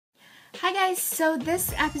Hi guys, so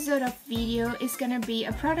this episode of video is gonna be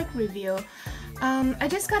a product review. I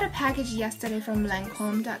just got a package yesterday from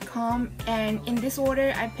Lancome.com, and in this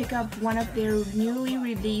order I picked up one of their newly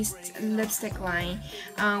released lipstick line,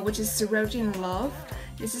 which is Rouge in Love.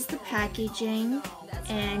 This is the packaging,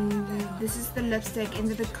 and this is the lipstick, and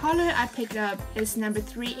the color I picked up is number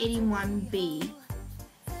 381B.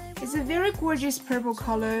 It's a very gorgeous purple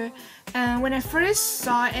color, and when I first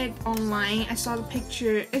saw it online, I saw the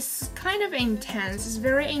picture. It's kind of intense. It's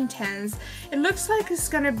very intense. It looks like it's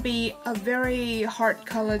gonna be a very hard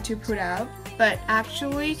color to put out, but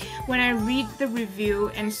actually when I read the review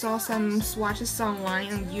and saw some swatches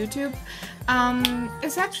online on YouTube,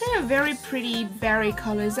 it's actually a very pretty berry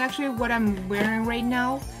color. It's actually what I'm wearing right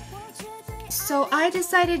now. So I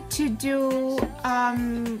decided to do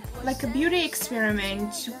like a beauty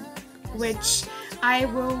experiment, which I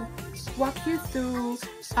will walk you through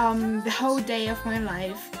the whole day of my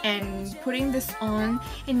life and putting this on,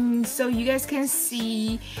 and so you guys can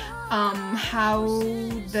see how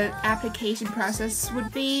the application process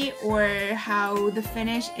would be, or how the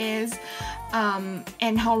finish is,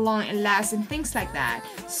 and how long it lasts and things like that.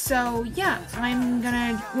 So yeah, I'm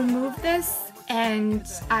gonna remove this and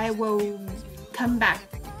I will come back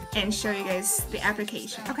and show you guys the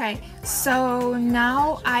application. Okay, so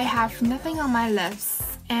now I have nothing on my lips,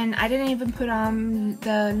 and I didn't even put on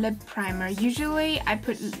the lip primer. Usually I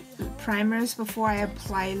put primers before I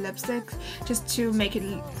apply lipstick just to make it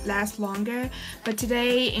last longer, but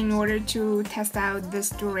today, in order to test out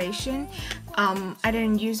this duration, I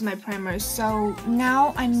didn't use my primer. So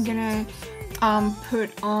now I'm gonna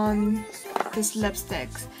put on this lipstick.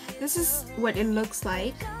 This is what it looks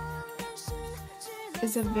like.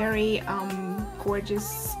 It's a very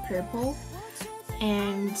gorgeous purple,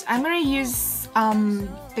 and I'm gonna use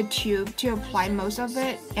the tube to apply most of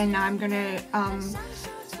it, and I'm gonna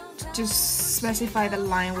just specify the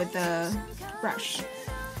line with the brush.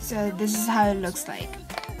 So this is how it looks like.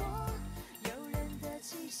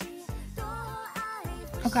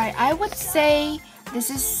 Okay, I would say this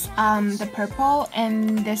is the purple,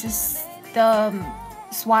 and this is the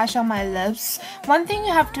swatch on my lips. One thing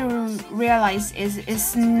you have to realize is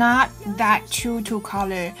it's not that true to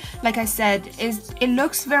color. Like I said, it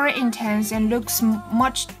looks very intense and looks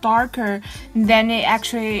much darker than it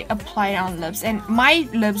actually applied on lips. And my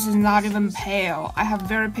lips is not even pale. I have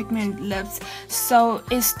very pigmented lips, so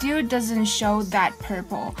it still doesn't show that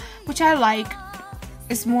purple, which I like.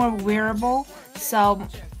 It's more wearable. So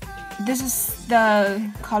this is the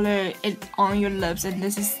color on your lips, and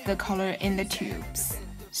this is the color in the tubes.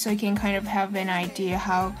 So you can kind of have an idea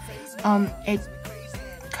how it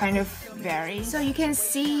kind of varies. So you can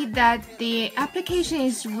see that the application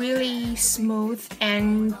is really smooth,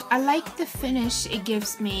 and I like the finish it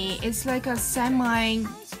gives me. It's like a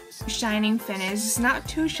semi-shining finish. It's not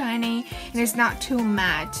too shiny and it's not too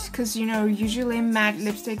matte, because you know usually matte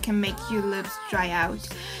lipstick can make your lips dry out,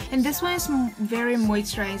 and this one is very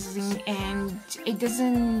moisturizing, and it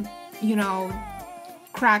doesn't, you know,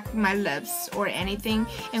 crack my lips or anything,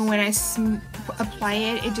 and when I apply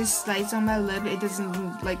it, it just slides on my lip. It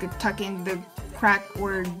doesn't like tuck in the crack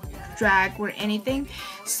or drag or anything.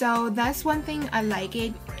 So that's one thing I like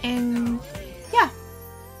it, and yeah,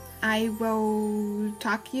 I will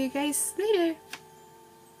talk to you guys later.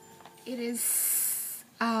 It is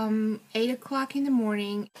 8 o'clock in the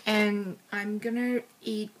morning, and I'm gonna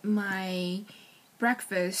eat my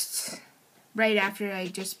breakfast right after I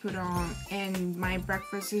just put on, and my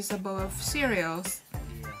breakfast is a bowl of cereals.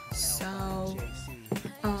 So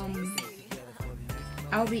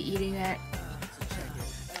I'll be eating it,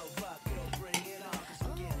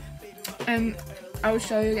 and I'll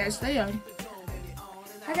show you guys later.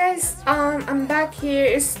 Hi guys, I'm back here.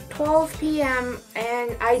 It's 12 p.m.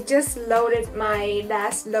 and I just loaded my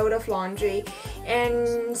last load of laundry,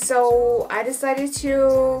 and so I decided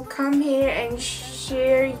to come here and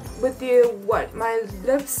share with you what my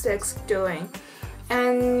lipstick's doing.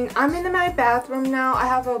 And I'm in my bathroom now. I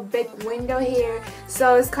have a big window here,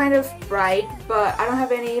 so it's kind of bright, but I don't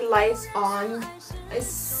have any lights on.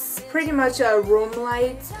 It's pretty much a room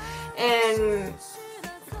light, and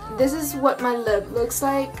this is what my lip looks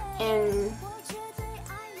like. And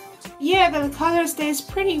yeah, the color stays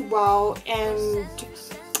pretty well, and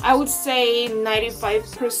I would say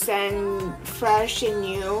 95% fresh and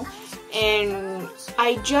new. And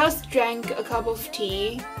I just drank a cup of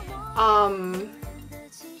tea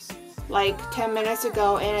like 10 minutes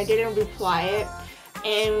ago, and I didn't reply it,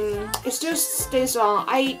 and it still stays on.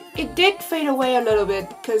 It did fade away a little bit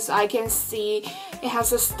because I can see it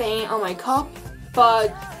has a stain on my cup,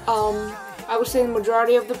 but I would say the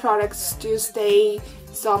majority of the products still stay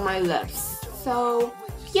It's on my lips. So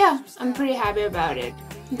yeah, I'm pretty happy about it.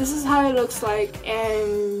 This is how it looks like,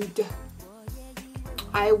 and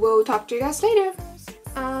I will talk to you guys later.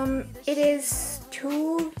 It is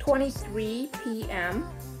 2:23 p.m.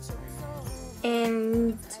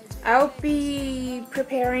 and I'll be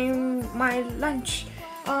preparing my lunch.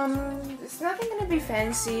 It's nothing gonna be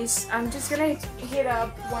fancy. I'm just gonna heat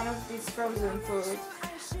up one of these frozen foods.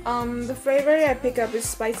 The flavor I pick up is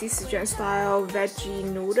spicy Sichuan style veggie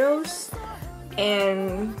noodles,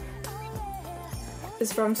 and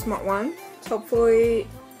it's from Smart One. Hopefully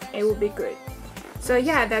it will be good. So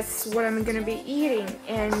yeah, that's what I'm gonna be eating,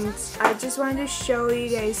 and I just wanted to show you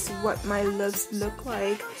guys what my lips look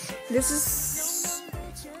like. This is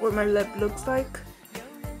what my lip looks like,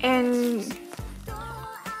 and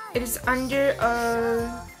it is under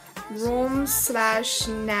a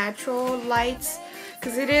room/natural lights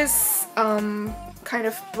because it is kind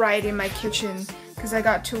of bright in my kitchen because I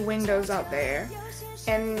got 2 windows out there,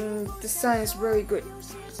 and the sun is really good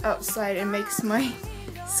outside. It makes my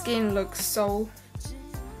skin look so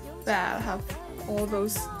bad. I have all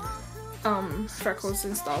those freckles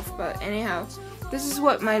and stuff, but anyhow, this is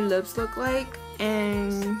what my lips look like.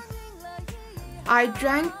 And I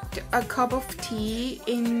drank a cup of tea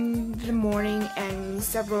in the morning and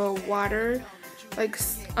several water. Like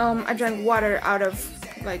I drank water out of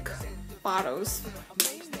like bottles.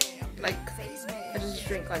 Like I just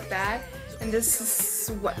drink like that. And this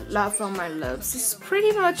is what left on my lips. It's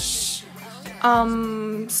pretty much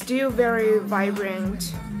still very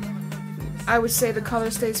vibrant. I would say the color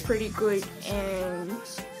stays pretty good, and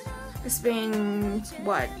it's been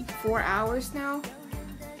what, 4 hours now,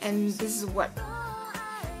 and this is what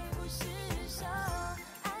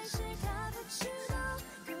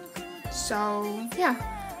so yeah,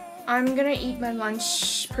 I'm gonna eat my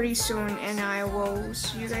lunch pretty soon, and I will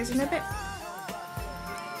see you guys in a bit.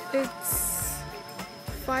 It's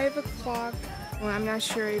 5 o'clock. Well, I'm not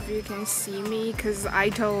sure if you can see me because I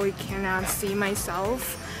totally cannot see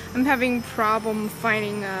myself. I'm having problem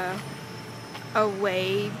finding a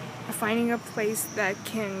place that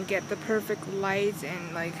can get the perfect light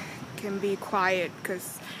and like can be quiet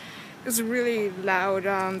because it's really loud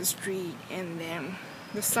on the street, and then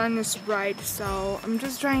the sun is bright, so I'm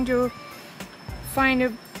just trying to find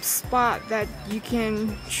a spot that you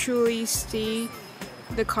can truly see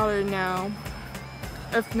the color now.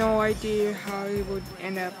 I have no idea how it would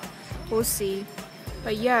end up. We'll see.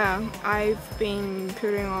 But yeah, I've been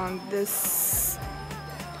putting on this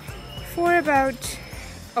for about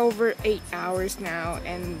over 8 hours now,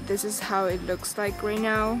 and this is how it looks like right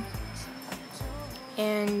now.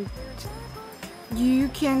 And you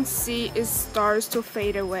can see it starts to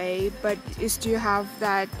fade away, but it still have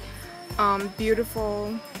that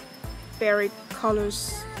beautiful berry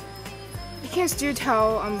colors. You can still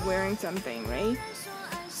tell I'm wearing something, right?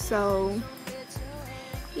 So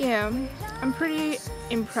yeah, I'm pretty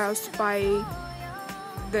impressed by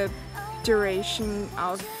the duration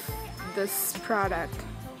of this product.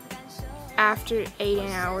 After 8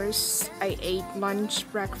 hours, I ate lunch,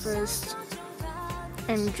 breakfast,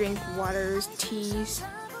 and drink waters, teas,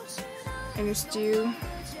 and it still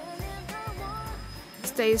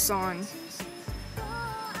stays on.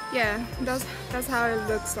 Yeah, that's how it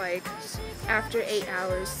looks like after 8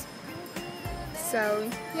 hours. So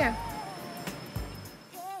yeah.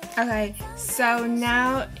 Okay, so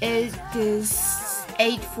now it is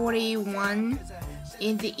 8:41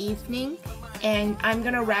 in the evening, and I'm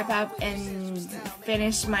gonna wrap up and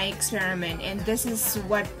finish my experiment, and this is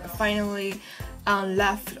what finally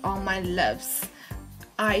left on my lips.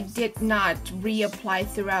 I did not reapply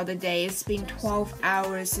throughout the day. It's been 12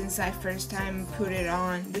 hours since I first time put it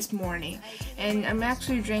on this morning, and I'm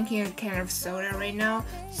actually drinking a can of soda right now,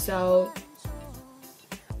 so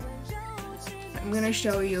I'm gonna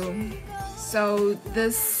show you. So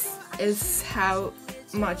this is how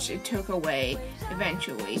much it took away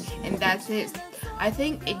eventually, and that's it. I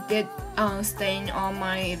think it did stain on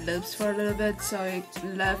my lips for a little bit, so it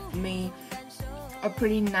left me a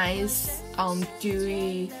pretty nice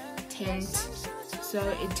dewy tint, so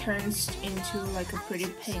it turns into like a pretty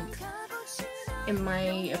pink in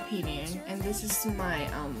my opinion. And this is my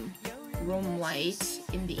room light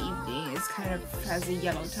in the evening. It's kind of has a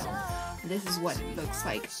yellow tone. This is what it looks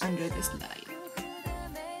like under this light.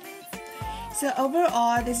 So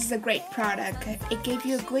overall, this is a great product. It gave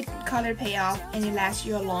you a good color payoff, and it lasts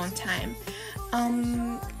you a long time.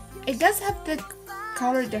 It does have the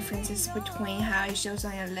color differences between how it shows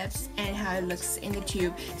on your lips and how it looks in the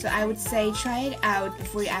tube. So I would say try it out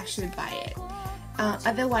before you actually buy it.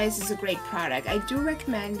 Otherwise, it's a great product. I do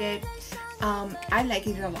recommend it. I like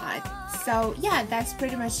it a lot. So yeah, that's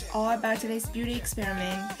pretty much all about today's beauty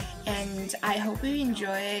experiment, and I hope you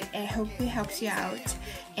enjoy it. I hope it helps you out,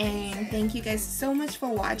 and thank you guys so much for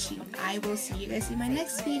watching. I will see you guys in my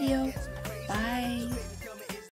next video. Bye.